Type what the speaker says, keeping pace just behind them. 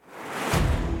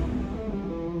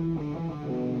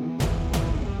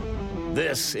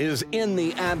This is In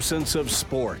the Absence of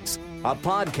Sports, a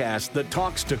podcast that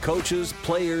talks to coaches,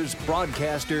 players,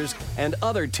 broadcasters, and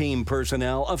other team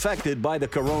personnel affected by the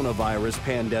coronavirus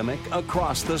pandemic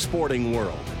across the sporting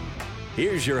world.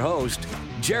 Here's your host,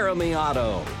 Jeremy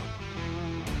Otto.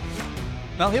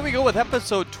 Well, here we go with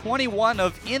episode 21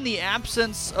 of In the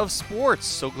Absence of Sports.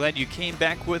 So glad you came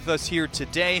back with us here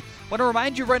today. Want to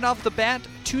remind you right off the bat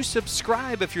to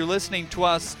subscribe if you're listening to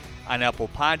us on Apple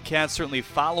Podcasts. Certainly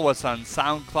follow us on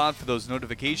SoundCloud for those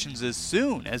notifications as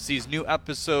soon as these new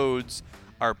episodes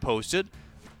are posted.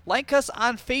 Like us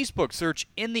on Facebook. Search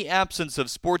In the Absence of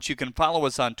Sports. You can follow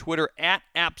us on Twitter at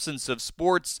Absence of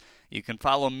Sports. You can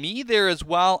follow me there as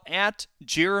well at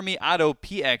Jeremy Otto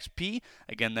PXP.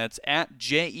 Again, that's at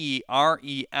JeremyOtto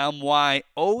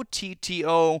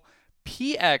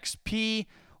PXP.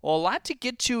 Well, a lot to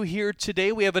get to here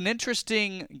today. We have an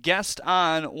interesting guest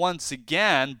on once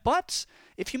again, but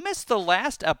if you missed the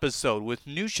last episode with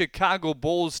new Chicago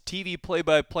Bulls TV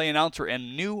play-by-play announcer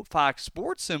and new Fox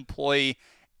Sports employee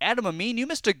Adam Amin, you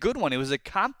missed a good one. It was a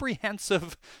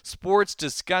comprehensive sports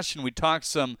discussion. We talked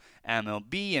some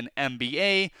MLB and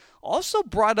NBA. Also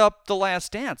brought up The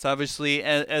Last Dance, obviously,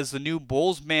 as the new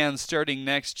Bulls man starting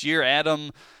next year.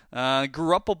 Adam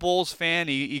grew up a Bulls fan.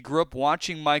 He grew up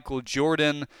watching Michael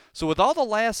Jordan. So with all the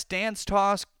Last Dance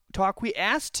talk, we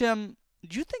asked him,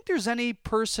 do you think there's any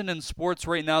person in sports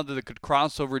right now that could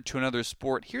cross over to another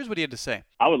sport? Here's what he had to say.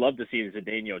 I would love to see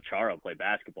Zdeno Chara play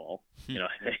basketball. I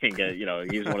think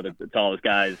he's one of the tallest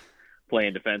guys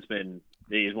playing defenseman.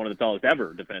 He's one of the tallest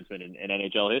ever defensemen in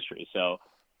NHL history. So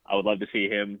I would love to see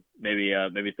him maybe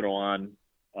throw on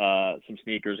some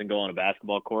sneakers and go on a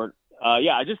basketball court.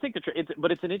 I just think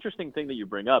it's an interesting thing that you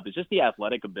bring up. It's just the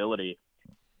athletic ability.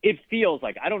 It feels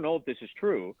like, I don't know if this is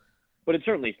true, but it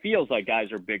certainly feels like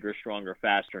guys are bigger, stronger,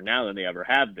 faster now than they ever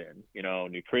have been.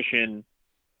 Nutrition,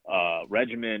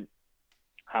 regiment,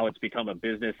 how it's become a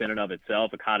business in and of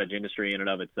itself, a cottage industry in and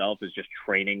of itself is just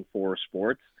training for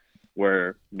sports,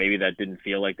 where maybe that didn't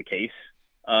feel like the case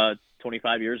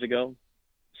 25 years ago.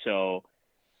 So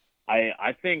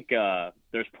I think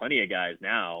there's plenty of guys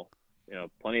now,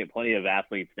 plenty of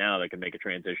athletes now that can make a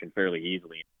transition fairly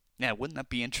easily. Yeah, wouldn't that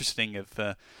be interesting if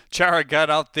Chara got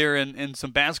out there in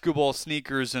some basketball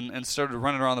sneakers and started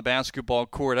running around the basketball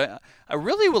court? I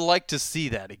really would like to see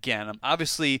that again.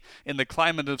 Obviously, in the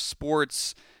climate of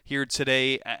sports here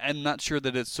today, I'm not sure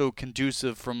that it's so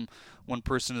conducive from one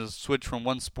person to switch from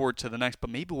one sport to the next,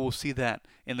 but maybe we'll see that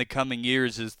in the coming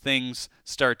years as things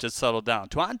start to settle down.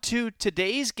 On to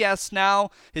today's guest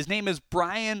now. His name is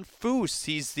Brian Foose.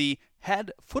 He's the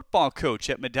head football coach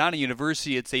at Madonna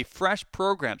University. It's a fresh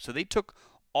program, so they took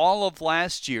all of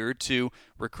last year to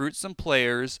recruit some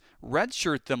players,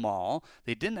 redshirt them all.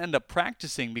 They didn't end up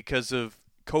practicing because of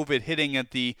COVID hitting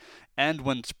at the end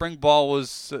when spring ball was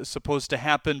supposed to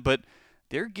happen, but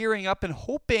they're gearing up and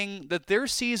hoping that their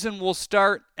season will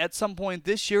start at some point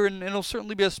this year, and it'll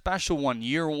certainly be a special one,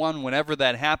 year one, whenever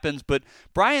that happens. But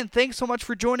Brian, thanks so much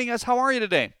for joining us. How are you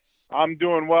today? I'm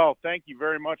doing well. Thank you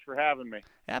very much for having me.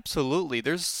 Absolutely.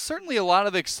 There's certainly a lot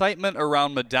of excitement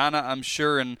around Madonna, I'm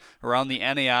sure, and around the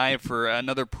NAI for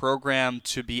another program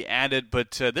to be added.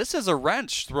 But this is a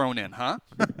wrench thrown in, huh?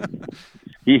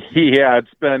 Yeah,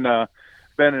 it's been an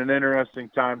interesting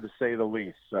time to say the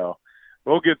least. So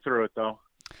we'll get through it, though.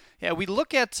 Yeah, we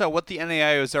look at what the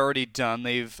NAI has already done.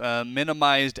 They've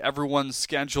minimized everyone's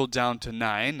schedule down to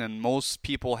 9, and most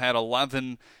people had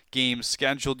 11 games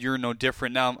scheduled. You're no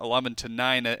different now, 11 to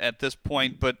 9 at this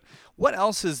point. But what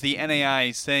else is the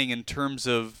NAI saying in terms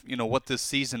of what this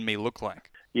season may look like?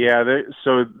 Yeah,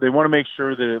 so they want to make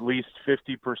sure that at least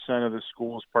 50% of the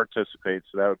schools participate.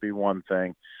 So that would be one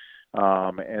thing,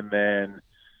 and then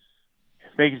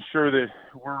making sure that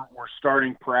we're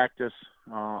starting practice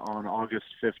on August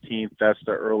 15th. That's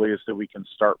the earliest that we can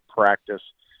start practice,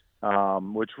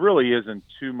 which really isn't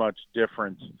too much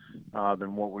different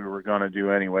than what we were going to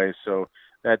do anyway. So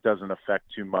that doesn't affect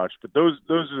too much. But those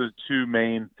are the two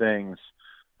main things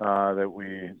that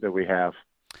we have.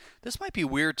 This might be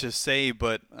weird to say,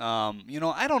 but,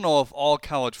 I don't know if all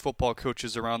college football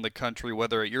coaches around the country,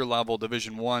 whether at your level,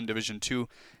 Division I, Division II,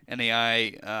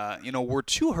 NAI, were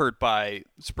too hurt by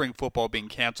spring football being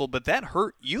canceled, but that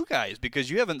hurt you guys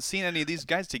because you haven't seen any of these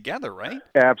guys together, right?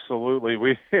 Absolutely.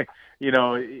 We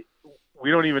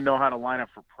don't even know how to line up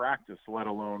for practice, let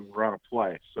alone run a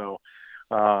play. So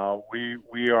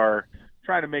we are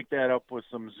trying to make that up with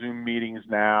some Zoom meetings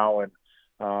now, and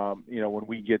when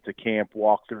we get to camp,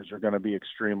 walkthroughs are going to be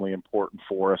extremely important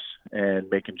for us, and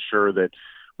making sure that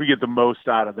we get the most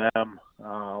out of them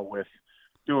with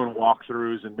doing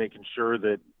walkthroughs and making sure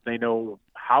that they know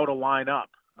how to line up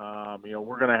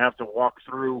We're going to have to walk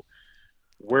through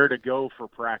where to go for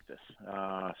practice.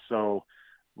 So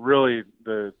really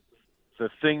the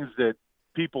things that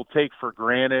people take for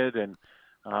granted and,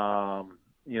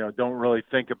 don't really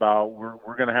think about,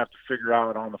 we're going to have to figure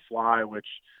out on the fly, which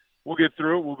we'll get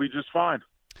through it. We'll be just fine.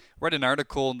 Read an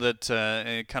article that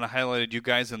kind of highlighted you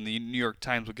guys in the New York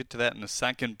Times. We'll get to that in a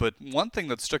second. But one thing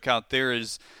that stuck out there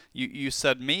is you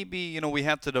said maybe, we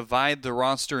have to divide the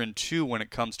roster in two when it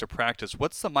comes to practice.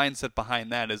 What's the mindset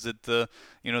behind that? Is it the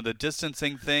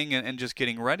distancing thing and just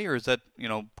getting ready, or is that,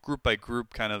 group by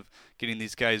group kind of getting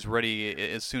these guys ready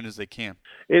as soon as they can?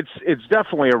 It's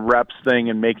definitely a reps thing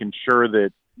and making sure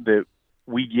that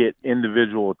we get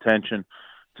individual attention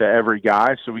to every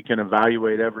guy so we can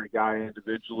evaluate every guy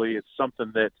individually. It's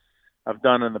something that I've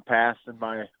done in the past in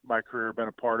my career, been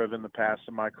a part of in the past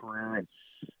in my career. And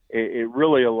it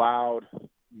really allowed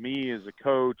me as a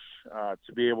coach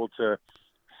to be able to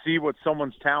see what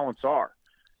someone's talents are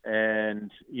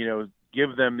and,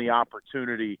 give them the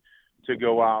opportunity to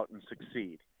go out and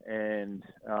succeed. And,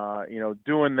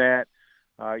 doing that,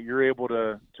 you're able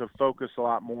to focus a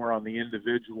lot more on the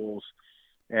individuals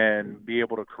and be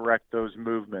able to correct those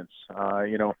movements.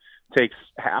 Takes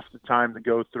half the time to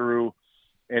go through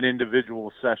an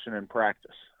individual session in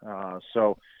practice.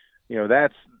 So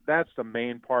that's the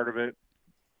main part of it.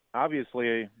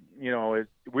 Obviously,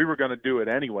 we were going to do it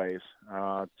anyways,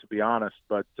 to be honest.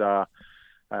 But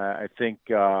I think,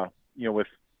 with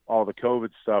all the COVID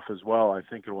stuff as well, I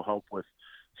think it will help with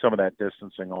some of that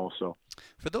distancing also.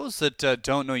 For those that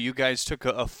don't know, you guys took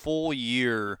a full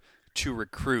year to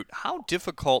recruit. How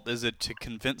difficult is it to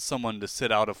convince someone to sit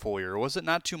out a full year? Was it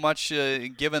not too much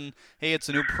given, hey, it's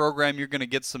a new program, you're going to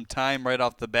get some time right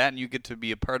off the bat and you get to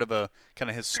be a part of a kind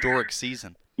of historic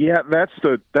season? Yeah, that's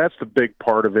the big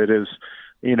part of it is,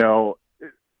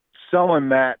 selling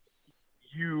that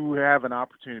you have an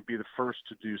opportunity to be the first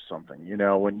to do something.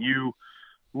 When you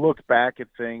look back at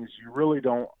things, you really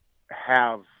don't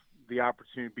have the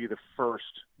opportunity to be the first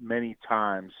many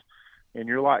times in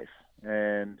your life.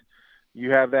 And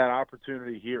you have that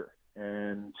opportunity here,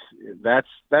 and that's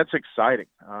exciting.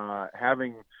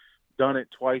 Having done it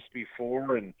twice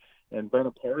before and been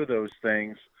a part of those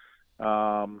things,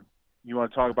 you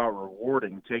want to talk about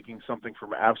rewarding, taking something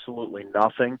from absolutely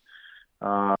nothing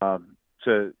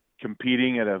to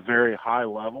competing at a very high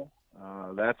level.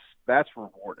 That's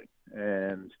rewarding,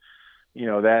 and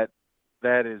that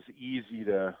is easy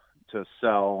to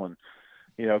sell, and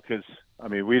because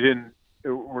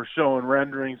we're showing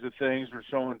renderings of things, we're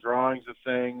showing drawings of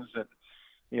things,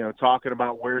 and talking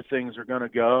about where things are going to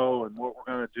go and what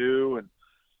we're going to do, and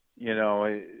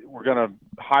we're going to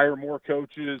hire more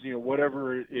coaches,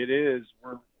 whatever it is,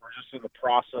 we're just in the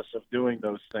process of doing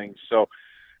those things. So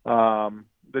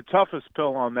the toughest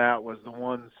pill on that was the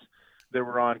ones that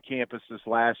were on campus this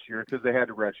last year because they had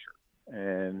to redshirt,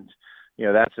 and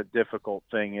that's a difficult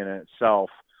thing in itself.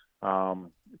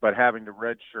 But having to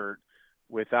redshirt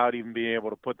without even being able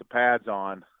to put the pads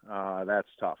on, that's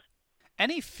tough.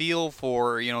 Any feel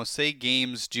for, say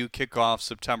games do kick off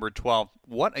September 12th,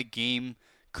 what a game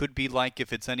could be like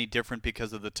if it's any different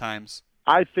because of the times?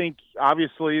 I think,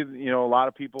 obviously, a lot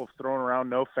of people have thrown around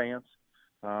no fans.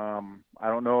 I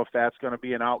don't know if that's going to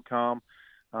be an outcome.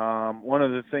 One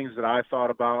of the things that I thought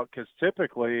about, because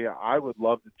typically I would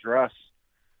love to dress,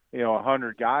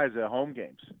 100 guys at home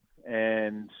games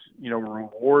and,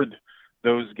 reward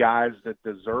those guys that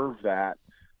deserve that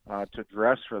to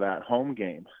dress for that home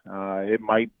game. There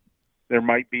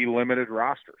might be limited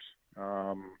rosters,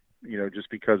 just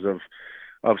because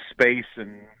of space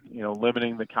and,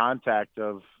 limiting the contact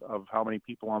of how many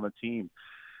people on the team.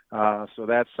 So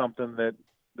that's something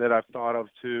that I've thought of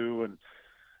too. And,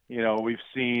 we've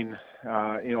seen,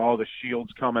 all the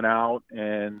shields coming out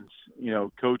and,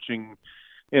 coaching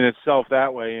in itself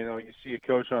that way. You see a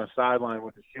coach on a sideline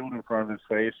with a shield in front of his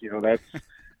face,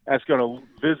 that's going to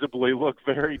visibly look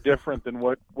very different than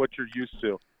what you're used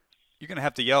to. You're going to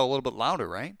have to yell a little bit louder,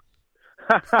 right?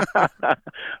 No,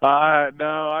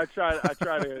 I try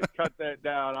to cut that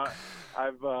down.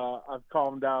 I've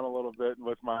calmed down a little bit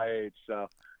with my age, so.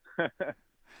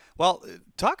 Well,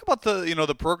 talk about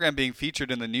the program being featured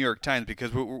in the New York Times,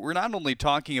 because we're not only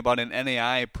talking about an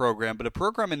NAI program, but a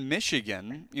program in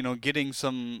Michigan, getting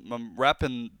some rep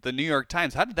in the New York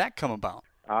Times. How did that come about?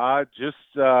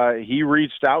 He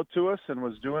reached out to us and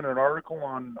was doing an article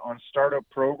on startup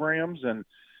programs, and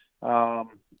I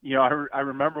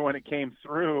remember when it came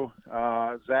through,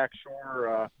 Zach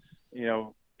Shore,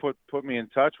 put me in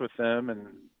touch with them and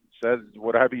said,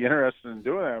 would I be interested in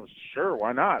doing that? I was sure,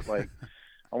 why not? Like,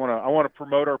 I want to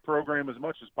promote our program as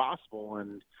much as possible.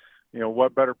 And,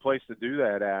 what better place to do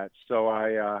that at? So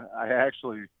I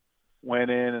actually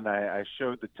went in and I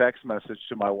showed the text message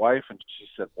to my wife, and she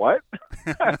said, "What?"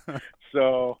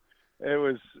 So it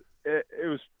was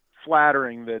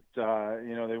flattering that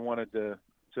they wanted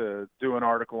to do an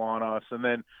article on us, and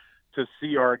then to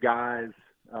see our guys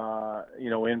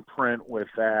in print with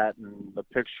that and the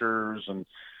pictures, and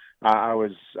I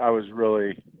was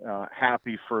really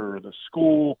happy for the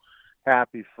school,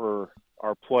 happy for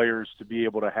our players to be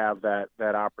able to have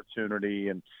that opportunity.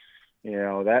 And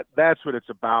that's what it's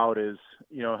about, is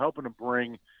helping to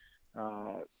bring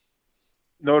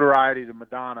notoriety to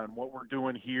Madonna and what we're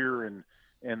doing here, and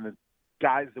the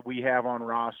guys that we have on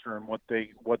roster and what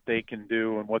they can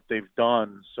do and what they've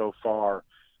done so far.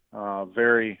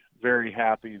 Very, very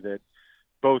happy that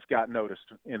both got noticed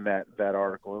in that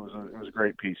article. It was a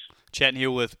great piece. Chatting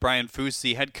here with Brian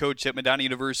Fousey, head coach at Madonna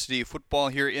University football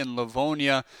here in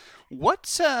Livonia.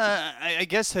 What, I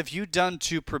guess, have you done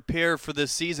to prepare for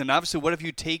this season? Obviously, what have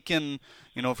you taken,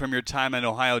 from your time at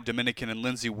Ohio Dominican and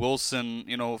Lindsey Wilson,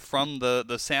 from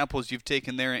the samples you've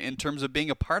taken there in terms of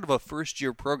being a part of a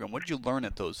first-year program? What did you learn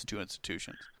at those two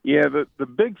institutions? Yeah, the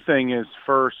big thing is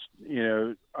first,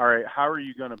 all right, how are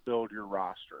you going to build your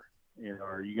roster?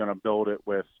 Are you going to build it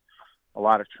with a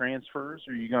lot of transfers,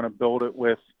 or are you going to build it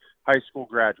with high school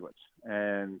graduates?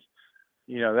 And,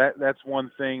 that's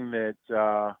one thing that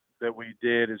we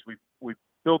did, is we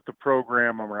built the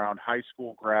program around high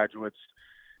school graduates.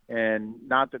 And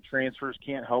not that transfers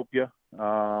can't help you,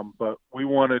 but we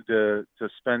wanted to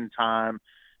spend time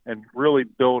and really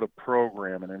build a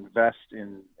program and invest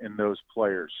in those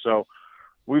players. So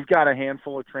we've got a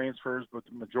handful of transfers, but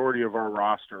the majority of our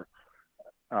roster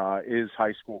is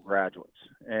high school graduates.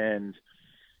 And,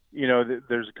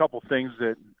 there's a couple things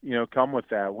that, come with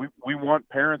that. We want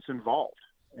parents involved.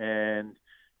 And,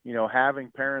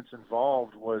 having parents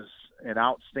involved was an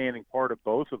outstanding part of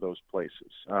both of those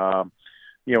places.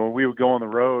 When we would go on the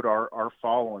road, our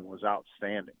following was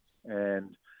outstanding.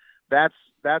 And that's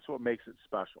what makes it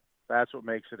special. That's what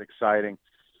makes it exciting.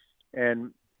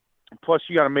 And plus,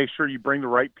 you got to make sure you bring the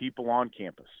right people on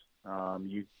campus.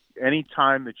 Any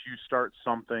time that you start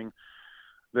something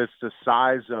that's the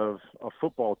size of a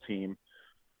football team,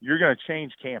 you're going to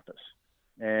change campus.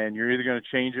 And you're either going to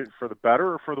change it for the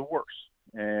better or for the worse.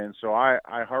 And so I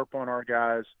harp on our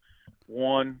guys,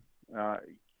 one,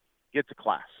 get to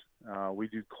class. We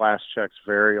do class checks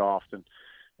very often.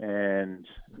 And,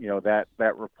 that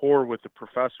rapport with the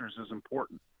professors is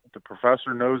important. If the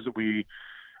professor knows that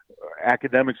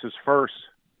academics is first,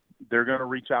 they're going to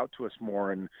reach out to us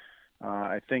more. And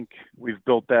I think we've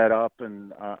built that up,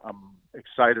 and I'm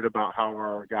excited about how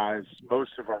our guys,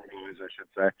 most of our guys, I should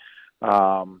say,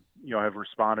 have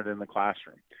responded in the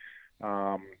classroom.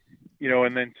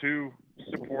 And then two,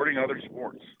 supporting other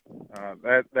sports.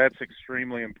 That's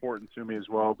extremely important to me as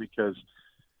well, because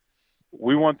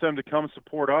we want them to come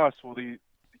support us. Well, you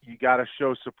got to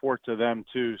show support to them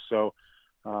too. So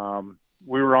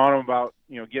we were on them about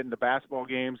getting to basketball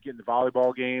games, getting to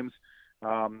volleyball games.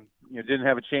 Didn't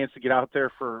have a chance to get out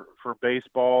there for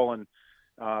baseball and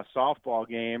softball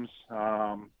games.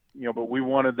 But we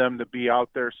wanted them to be out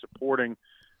there supporting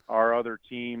our other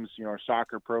teams, our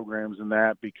soccer programs and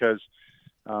that, because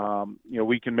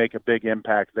we can make a big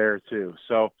impact there too.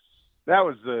 So that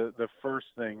was the first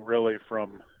thing really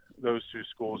from those two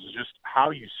schools, is just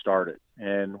how you start it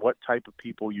and what type of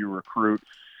people you recruit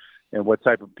and what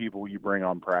type of people you bring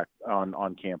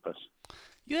on campus.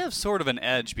 You have sort of an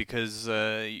edge because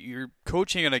you're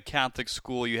coaching at a Catholic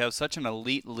school. You have such an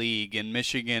elite league in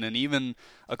Michigan and even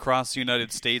across the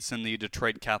United States in the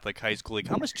Detroit Catholic High School League.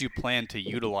 How much do you plan to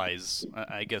utilize,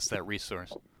 that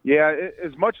resource? Yeah,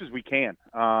 as much as we can.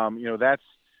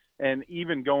 And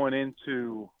even going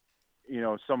into,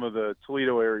 some of the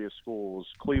Toledo area schools,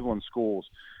 Cleveland schools,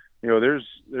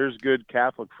 there's good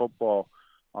Catholic football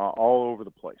all over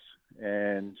the place.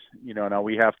 And, now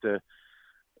we have to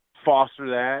foster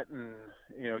that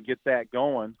and get that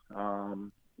going.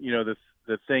 The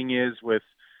thing is, with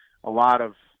a lot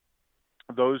of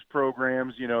those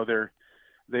programs,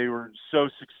 they were so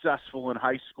successful in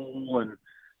high school, and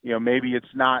maybe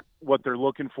it's not what they're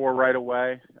looking for right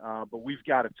away, but we've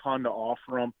got a ton to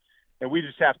offer them, and we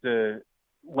just have to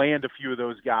land a few of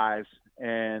those guys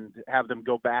and have them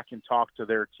go back and talk to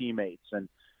their teammates. And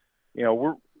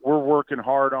we're working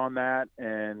hard on that,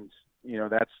 and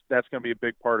that's going to be a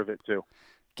big part of it too.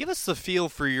 Give us the feel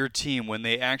for your team when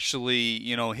they actually,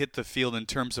 hit the field in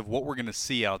terms of what we're going to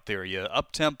see out there. Are you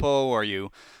up-tempo? Are you,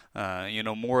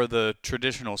 more of the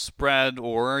traditional spread?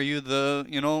 Or are you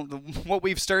what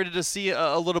we've started to see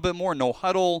a little bit more, no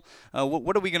huddle?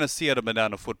 What are we going to see out of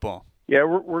Madonna football? Yeah,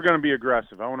 we're going to be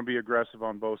aggressive. I want to be aggressive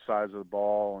on both sides of the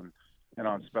ball and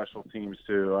on special teams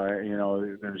too.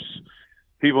 There's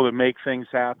people that make things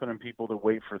happen and people that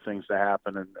wait for things to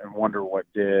happen and wonder what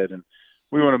did. And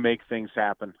we want to make things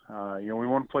happen. We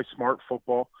want to play smart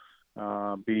football,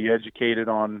 be educated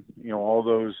on, all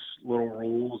those little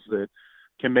rules that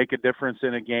can make a difference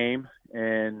in a game,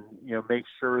 and, make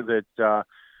sure that,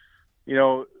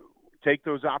 take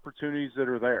those opportunities that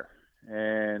are there.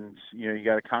 And, you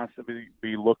got to constantly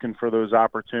be looking for those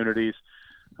opportunities.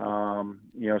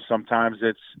 Sometimes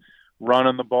it's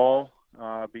running the ball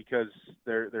because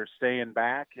they're staying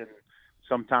back, and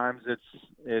sometimes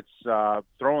it's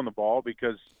throwing the ball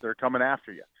because they're coming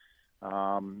after you.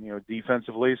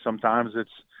 Defensively, sometimes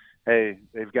it's, hey,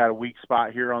 they've got a weak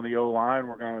spot here on the O-line.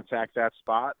 We're going to attack that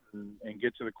spot and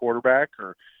get to the quarterback.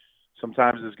 Or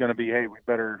sometimes it's going to be, hey, we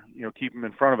better, keep them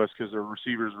in front of us because their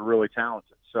receivers are really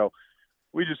talented. So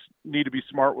we just need to be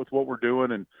smart with what we're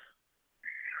doing and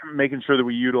making sure that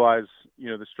we utilize,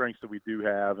 the strengths that we do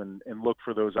have and look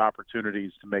for those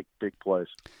opportunities to make big plays.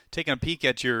 Taking a peek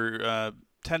at your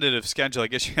tentative schedule, I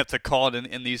guess you have to call it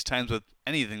in these times with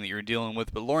anything that you're dealing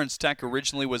with, but Lawrence Tech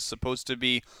originally was supposed to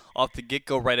be off the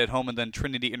get-go right at home and then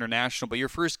Trinity International, but your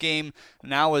first game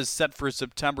now is set for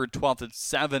September 12th at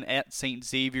 7 at St.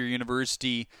 Xavier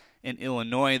University in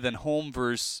Illinois, then home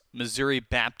versus Missouri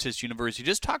Baptist University.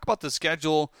 Just talk about the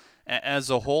schedule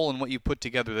as a whole and what you put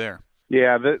together there.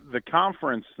 Yeah, the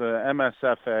conference, the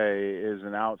MSFA, is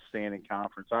an outstanding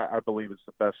conference. I believe it's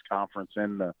the best conference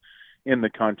in the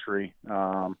country.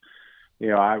 I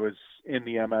was in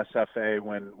the MSFA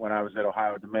when I was at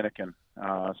Ohio Dominican.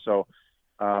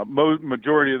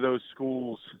 Majority of those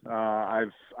schools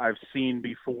I've seen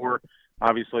before.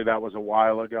 Obviously, that was a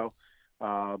while ago,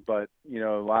 but a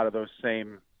lot of those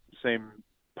same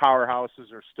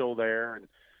powerhouses are still there, and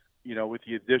with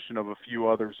the addition of a few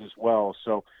others as well.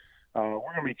 So we're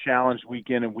going to be challenged week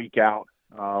in and week out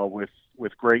with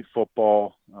great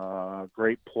football,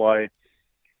 great play.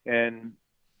 And,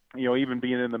 even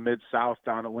being in the Mid-South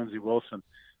down at Lindsey Wilson,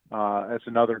 that's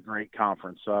another great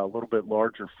conference, a little bit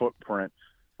larger footprint.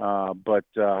 But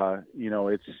we're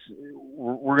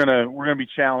going to be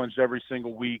challenged every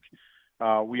single week.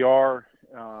 We are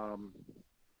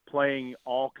playing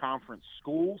all conference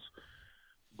schools,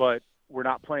 but we're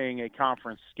not playing a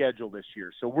conference schedule this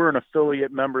year. So we're an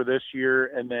affiliate member this year,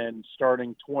 and then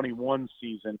starting 21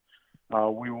 season,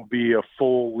 we will be a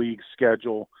full league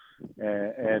schedule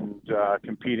and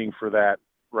competing for that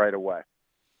right away,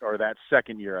 or that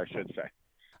second year, I should say.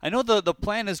 I know the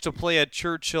plan is to play at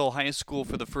Churchill High School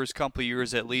for the first couple of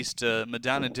years at least.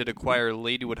 Madonna did acquire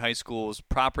Ladywood High School's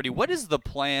property. What is the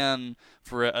plan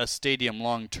for a stadium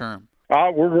long term?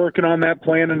 We're working on that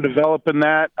plan and developing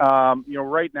that.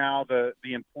 Right now the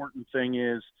important thing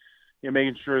is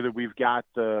making sure that we've got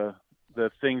the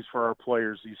things for our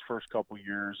players these first couple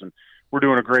years, and we're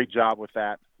doing a great job with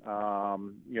that.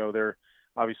 They're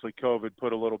obviously COVID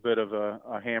put a little bit of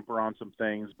a hamper on some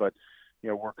things, but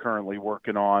we're currently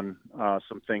working on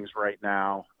some things right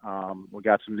now. We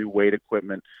got some new weight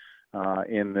equipment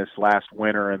in this last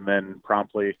winter, and then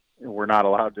promptly we're not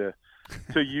allowed to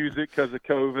use it because of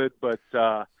COVID, but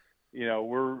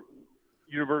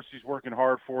university's working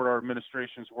hard for it. Our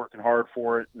administration's working hard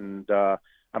for it, and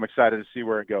I'm excited to see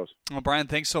where it goes. Well, Brian,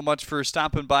 thanks so much for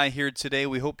stopping by here today.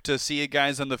 We hope to see you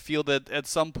guys on the field at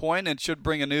some point, and should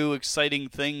bring a new exciting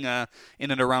thing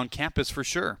in and around campus for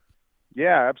sure.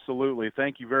 Yeah, absolutely.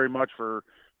 Thank you very much for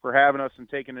having us and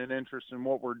taking an interest in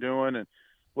what we're doing, and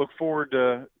look forward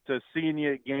to seeing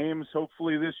you at games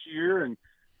hopefully this year, and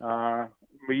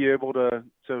be able to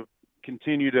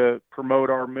continue to promote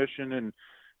our mission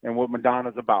and what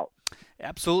Madonna's about.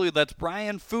 Absolutely. That's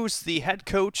Brian Foose, the head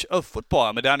coach of football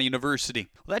at Madonna University.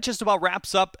 Well, that just about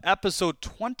wraps up episode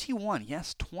 21.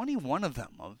 Yes, 21 of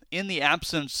them of In the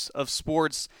Absence of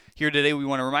Sports. Here today, we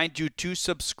want to remind you to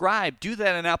subscribe. Do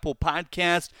that on Apple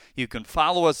Podcast. You can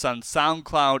follow us on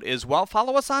SoundCloud as well.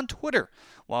 Follow us on Twitter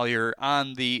while you're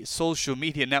on the social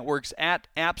media networks at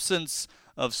Absence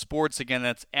of Sports. Again,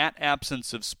 that's at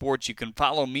Absence of Sports. You can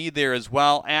follow me there as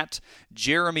well at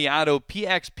Jeremy Otto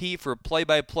PXP for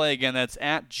play-by-play. Again, that's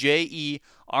at JEREMYOTTO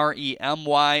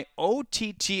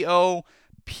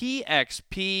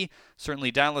PXP.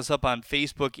 Certainly dial us up on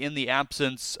Facebook, In the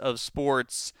Absence of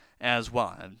Sports as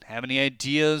well. And have any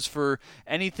ideas for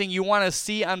anything you want to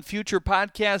see on future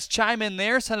podcasts, chime in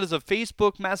there. Send us a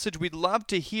Facebook message. We'd love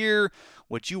to hear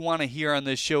what you want to hear on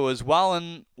this show as well.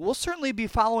 And we'll certainly be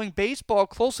following baseball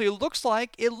closely. It looks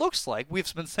like,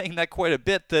 we've been saying that quite a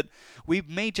bit, that we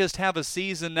may just have a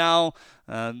season now.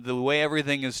 The way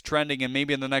everything is trending, and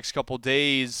maybe in the next couple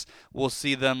days we'll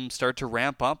see them start to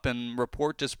ramp up and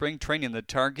report to spring training. The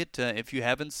target, if you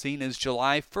haven't seen, is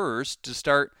July 1st to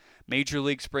start Major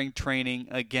League Spring Training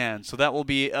again. So that will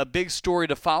be a big story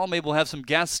to follow. Maybe we'll have some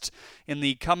guests in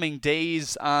the coming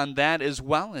days on that as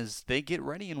well, as they get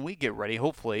ready and we get ready,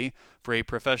 hopefully, for a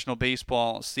professional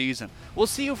baseball season. We'll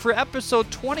see you for episode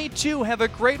 22. Have a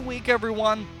great week,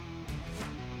 everyone.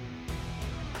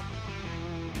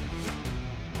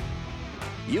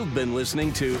 You've been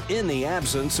listening to In the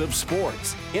Absence of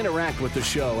Sports. Interact with the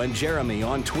show and Jeremy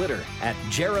on Twitter at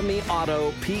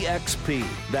JeremyOttoPXP.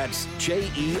 That's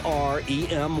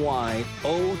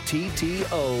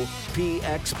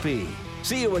JeremyOttoPXP.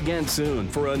 See you again soon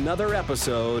for another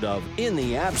episode of In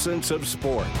the Absence of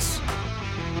Sports.